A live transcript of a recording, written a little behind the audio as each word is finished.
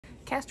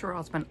Castor oil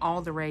has been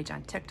all the rage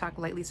on TikTok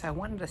lately, so I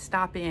wanted to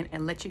stop in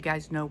and let you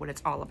guys know what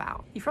it's all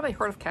about. You've probably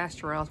heard of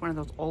castor oil as one of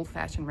those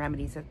old-fashioned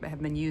remedies that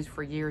have been used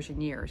for years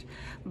and years.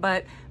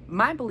 But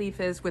my belief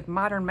is with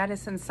modern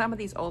medicine, some of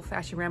these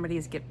old-fashioned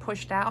remedies get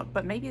pushed out,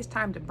 but maybe it's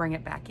time to bring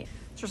it back in.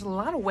 So there's a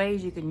lot of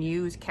ways you can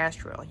use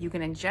castor oil. You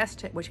can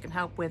ingest it, which can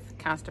help with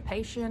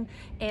constipation,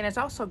 and it's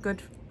also a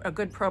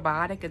good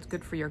probiotic. It's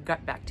good for your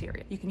gut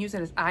bacteria. You can use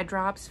it as eye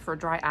drops for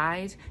dry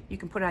eyes. You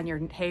can put it on your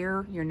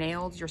hair, your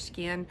nails, your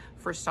skin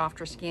for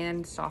softer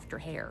skin, softer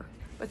hair.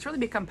 But it's really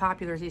become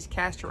popular as these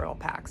castor oil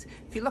packs.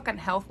 If you look on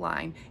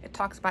Healthline, it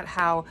talks about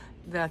how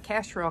the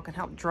castor oil can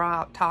help draw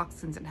out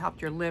toxins and help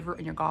your liver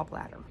and your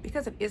gallbladder.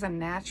 Because it is a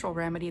natural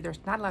remedy,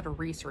 there's not a lot of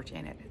research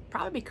in it.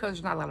 Probably because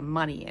there's not a lot of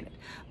money in it.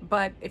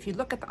 But if you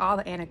look at all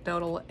the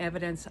anecdotal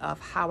evidence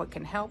of how it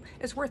can help,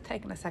 it's worth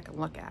taking a second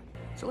look at.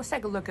 So let's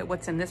take a look at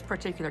what's in this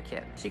particular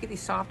kit. So you get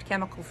these soft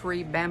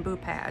chemical-free bamboo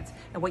pads,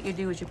 and what you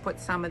do is you put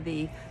some of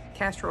the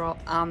castor oil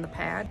on the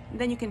pad.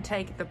 And then you can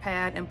take the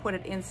pad and put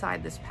it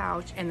inside this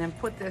pouch and then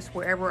put this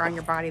wherever on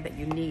your body that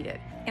you need it.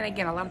 And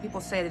again, a lot of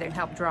people say that it can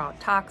help draw out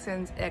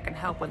toxins, it can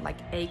help with like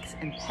aches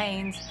and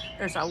pains.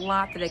 There's a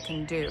lot that it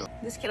can do.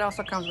 This kit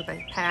also comes with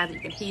a pad that you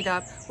can heat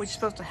up, which is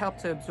supposed to help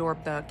to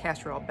absorb the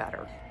castor oil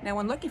better. Now,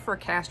 when looking for a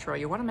castor oil,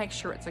 you want to make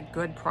sure it's a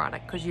good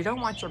product because you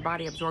don't want your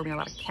body absorbing a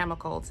lot of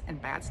chemicals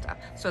and bad stuff.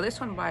 So this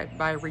one by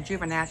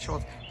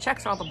Rejuvenaturals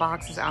checks all the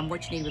boxes on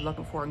what you need to be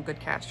looking for in good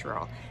castor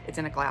oil. It's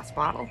in a glass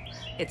bottle,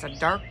 it's a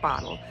dark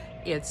bottle,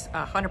 it's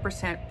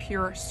 100%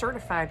 pure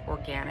certified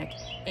organic,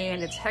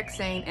 and it's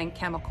hexane and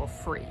chemical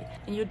free.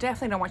 And you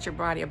definitely don't want your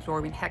body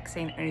absorbing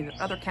hexane or any of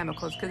the other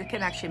chemicals because it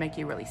can actually make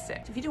you really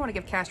sick. So if you do want to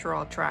give castor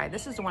oil a try,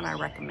 this is the one I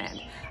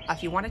recommend.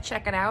 If you want to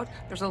check it out,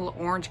 there's a little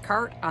orange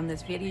cart on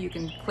this video. You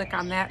can click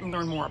on that and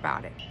learn more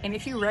about it. And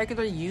if you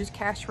regularly use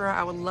castor oil,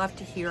 I would love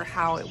to hear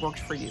how it works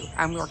for you.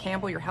 I'm Laura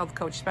Campbell, your health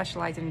coach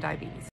specializing in diabetes.